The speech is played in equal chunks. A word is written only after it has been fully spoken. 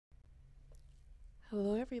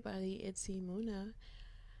Hello everybody, it's Imuna.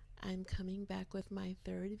 I'm coming back with my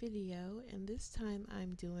third video, and this time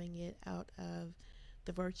I'm doing it out of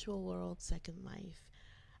the virtual world Second Life.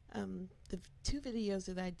 The two videos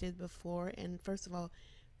that I did before, and first of all,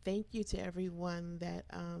 thank you to everyone that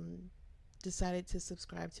decided to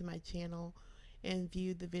subscribe to my channel and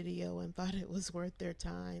viewed the video and thought it was worth their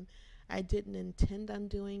time. I didn't intend on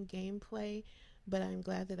doing gameplay, but I'm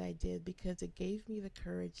glad that I did because it gave me the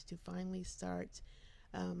courage to finally start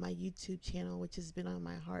my YouTube channel, which has been on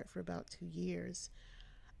my heart for about 2 years.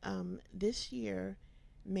 This year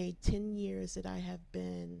made 10 years that I have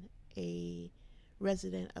been a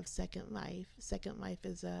resident of Second Life. Second Life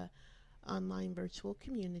is a online virtual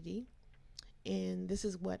community, and this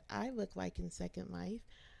is what I look like in Second Life.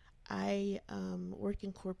 I work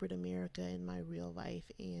in corporate America in my real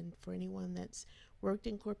life, and for anyone that's worked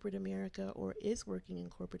in corporate America or is working in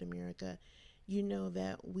corporate America, you know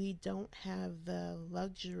that we don't have the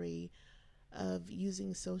luxury of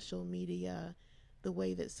using social media the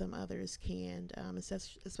way that some others can,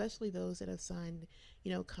 especially those that have signed,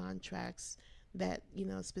 contracts that,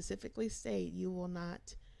 specifically state you will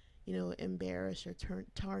not, embarrass or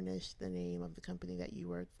tarnish the name of the company that you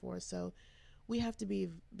work for. So we have to be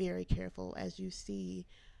very careful. As you see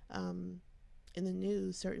in the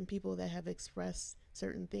news, certain people that have expressed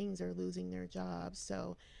certain things are losing their jobs.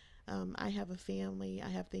 So I have a family, I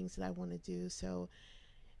have things that I want to do. So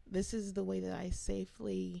this is the way that I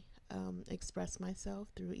safely express myself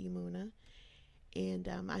through Imuna. And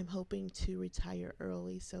I'm hoping to retire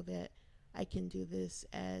early so that I can do this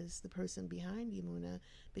as the person behind Imuna,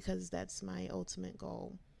 because that's my ultimate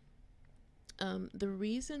goal. The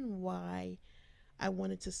reason why I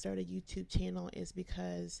wanted to start a YouTube channel is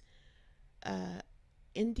because uh,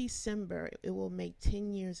 in December it will make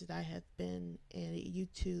 10 years that I have been a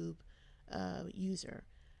YouTube user.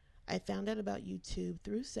 I found out about YouTube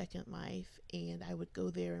through Second Life, and I would go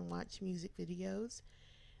there and watch music videos.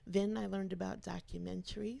 Then I learned about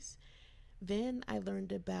documentaries. Then I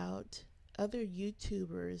learned about other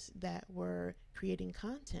YouTubers that were creating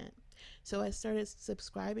content. So I started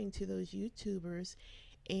subscribing to those YouTubers,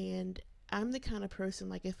 and I'm the kind of person,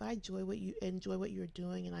 like, if I enjoy what you're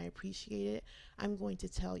doing and I appreciate it, I'm going to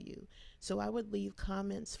tell you. So I would leave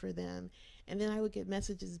comments for them, and then I would get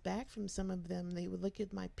messages back from some of them. They would look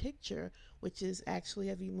at my picture, which is actually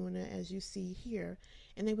of Imuna, as you see here,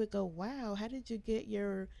 and they would go, "Wow, how did you get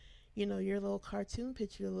your little cartoon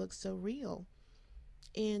picture to look so real?"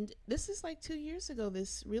 And this is like 2 years ago.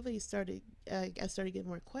 This really started. I started getting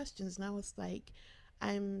more questions, and I was like,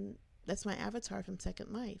 "I'm that's my avatar from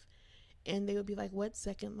Second Life." And they would be like, "What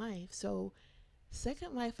Second Life?" So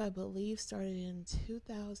Second Life, I believe, started in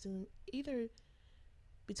 2000, either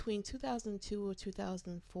between 2002 or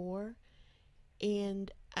 2004,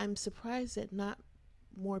 and I'm surprised that not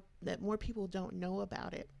more people don't know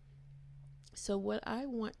about it. So what I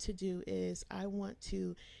want to do is I want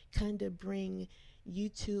to kind of bring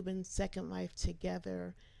YouTube and Second Life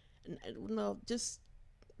together. No, just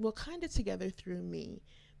well, kind of together through me,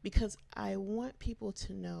 because I want people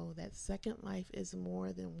to know that Second Life is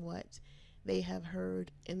more than what they have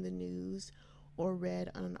heard in the news or read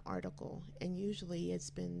on an article. And usually it's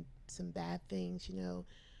been some bad things,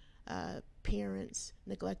 parents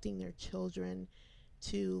neglecting their children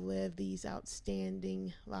to live these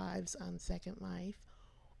outstanding lives on Second Life,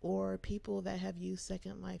 or people that have used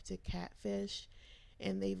Second Life to catfish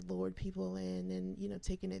and they've lured people in and,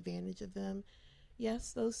 taken advantage of them.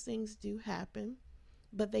 Yes, those things do happen,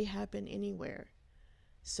 but they happen anywhere.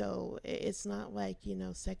 So it's not like,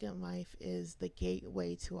 Second Life is the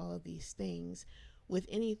gateway to all of these things. With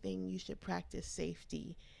anything, you should practice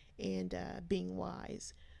safety and being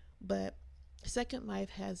wise. But Second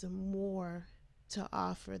Life has more to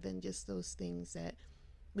offer than just those things that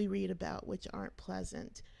we read about, which aren't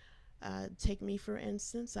pleasant. Take me, for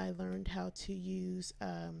instance, I learned how to use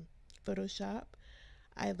Photoshop.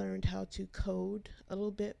 I learned how to code a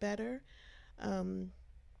little bit better. Um,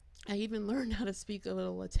 I even learned how to speak a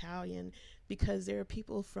little Italian, because there are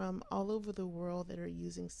people from all over the world that are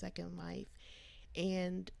using Second Life.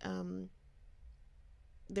 And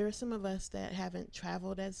there are some of us that haven't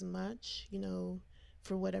traveled as much,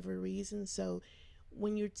 for whatever reason. So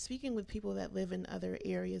when you're speaking with people that live in other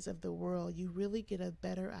areas of the world, you really get a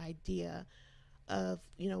better idea of,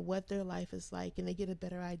 what their life is like, and they get a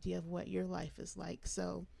better idea of what your life is like.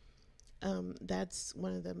 So that's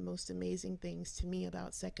one of the most amazing things to me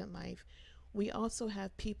about Second Life. We also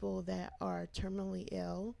have people that are terminally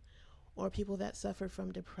ill, or people that suffer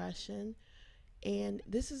from depression. And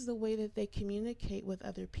this is the way that they communicate with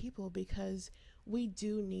other people, because we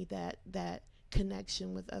do need that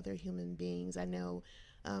connection with other human beings. I know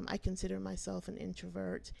I consider myself an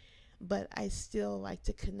introvert, but I still like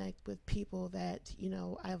to connect with people that,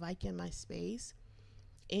 I like in my space.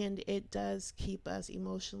 And it does keep us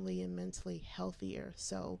emotionally and mentally healthier.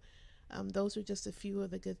 So, those are just a few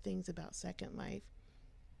of the good things about Second Life.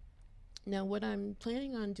 Now, what I'm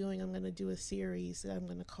planning on doing, I'm going to do a series that I'm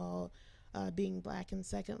going to call Being Black in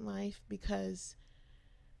Second Life, because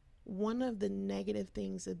one of the negative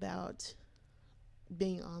things about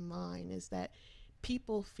being online is that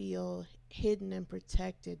people feel hidden and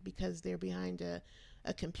protected because they're behind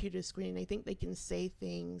a computer screen. They think they can say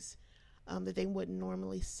things that they wouldn't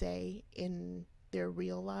normally say in their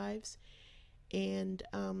real lives. And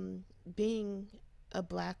being a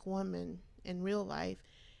black woman in real life,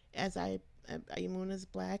 as Imuna's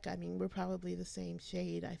black, I mean, we're probably the same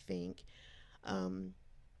shade, I think. Um,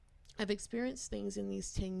 I've experienced things in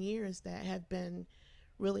these 10 years that have been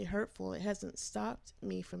really hurtful. It hasn't stopped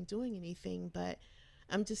me from doing anything, but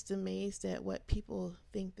I'm just amazed at what people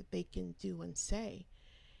think that they can do and say.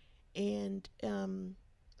 And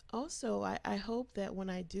also, I hope that when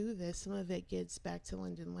I do this, some of it gets back to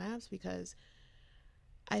London Labs, because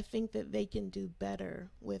I think that they can do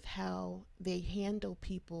better with how they handle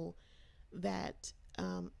people that,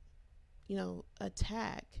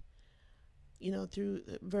 attack, through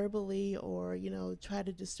verbally, or, try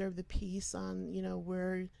to disturb the peace on,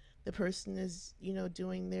 where the person is,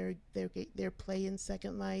 doing their play in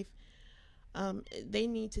Second Life. They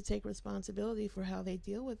need to take responsibility for how they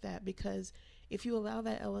deal with that, because if you allow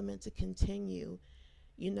that element to continue,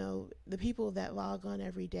 the people that log on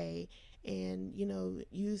every day and,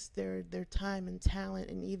 use their time and talent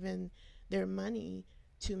and even their money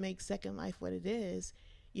to make Second Life what it is,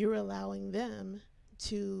 you're allowing them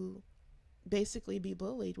to basically be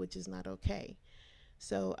bullied, which is not okay.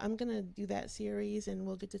 So I'm going to do that series, and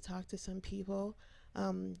we'll get to talk to some people.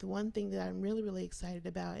 The one thing that I'm really, really excited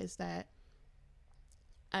about is that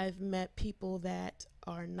I've met people that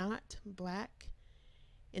are not black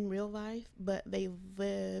in real life, but they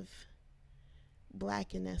live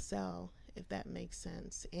black in SL, if that makes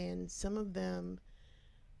sense. And some of them,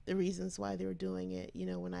 the reasons why they're doing it,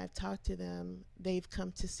 when I've talked to them, they've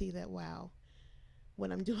come to see that, wow,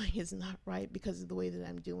 what I'm doing is not right because of the way that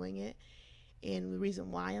I'm doing it and the reason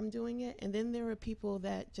why I'm doing it. And then there are people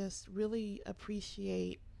that just really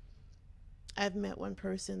appreciate. I've met one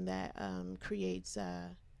person that creates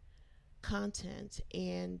content,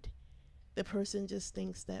 and the person just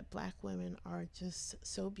thinks that black women are just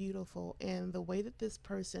so beautiful. And the way that this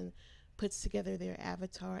person puts together their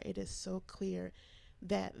avatar, it is so clear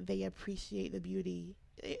that they appreciate the beauty.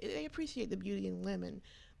 They appreciate the beauty in women,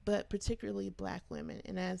 but particularly black women.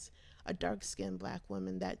 And as a dark-skinned black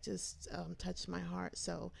woman, that just touched my heart.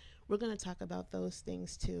 So we're going to talk about those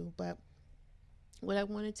things too. But what I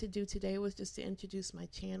wanted to do today was just to introduce my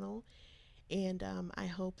channel, and I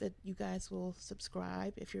hope that you guys will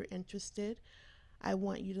subscribe if you're interested. I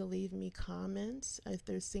want you to leave me comments if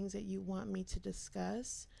there's things that you want me to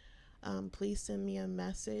discuss. Please send me a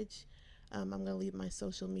message. I'm going to leave my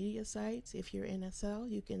social media sites. If you're in SL,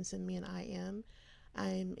 you can send me an IM.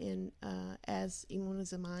 I'm in as Imuna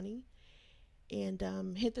Zamani.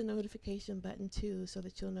 And hit the notification button too, so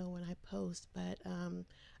that you'll know when I post. But I'm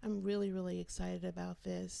really, really excited about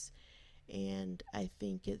this. And I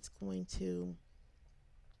think it's going to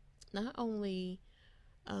not only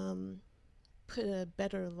put a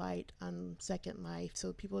better light on Second Life,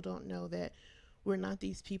 so people don't know that we're not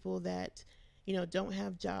these people that, don't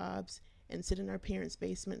have jobs and sit in our parents'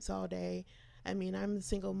 basements all day. I mean, I'm the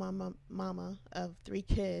single mama of 3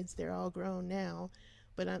 kids. They're all grown now,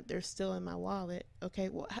 but they're still in my wallet. Okay,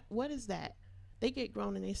 well, what is that? They get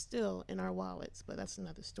grown and they still in our wallets, but that's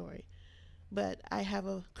another story. But I have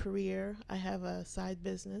a career. I have a side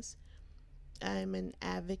business. I'm an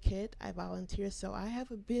advocate. I volunteer. So I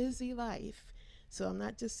have a busy life. So I'm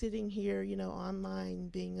not just sitting here, online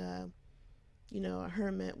being a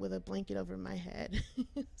hermit with a blanket over my head.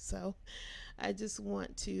 So I just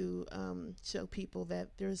want to show people that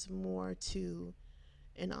there's more to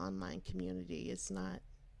an online community. It's not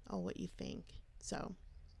all what you think. So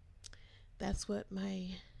that's what my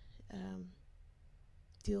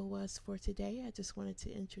deal was for today. I just wanted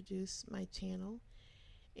to introduce my channel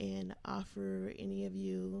and offer any of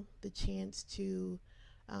you the chance to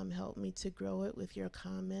help me to grow it with your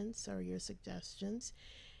comments or your suggestions.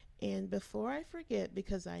 And before I forget,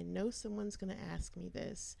 because I know someone's going to ask me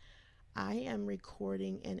this, I am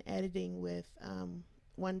recording and editing with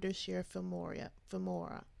Wondershare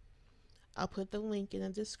Filmora. I'll put the link in the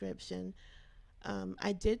description.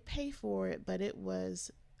 I did pay for it, but it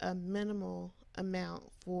was a minimal amount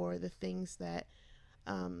for the things that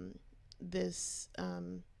this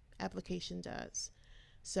application does.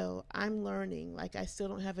 So I'm learning. Like, I still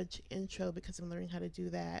don't have an intro because I'm learning how to do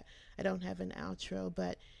that. I don't have an outro,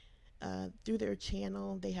 but through their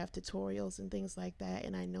channel, they have tutorials and things like that,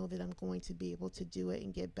 and I know that I'm going to be able to do it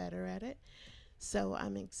and get better at it. So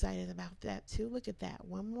I'm excited about that too. Look at that.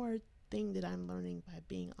 One more thing that I'm learning by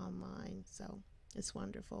being online. So it's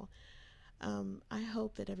wonderful. I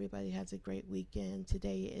hope that everybody has a great weekend.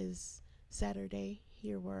 Today is Saturday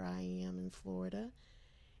here where I am in Florida,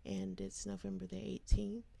 and it's November the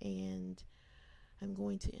 18th. And I'm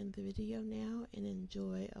going to end the video now and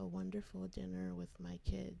enjoy a wonderful dinner with my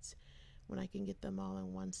kids. When I can get them all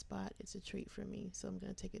in one spot, it's a treat for me. So I'm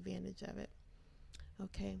going to take advantage of it.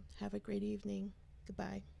 Okay, have a great evening.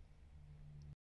 Goodbye.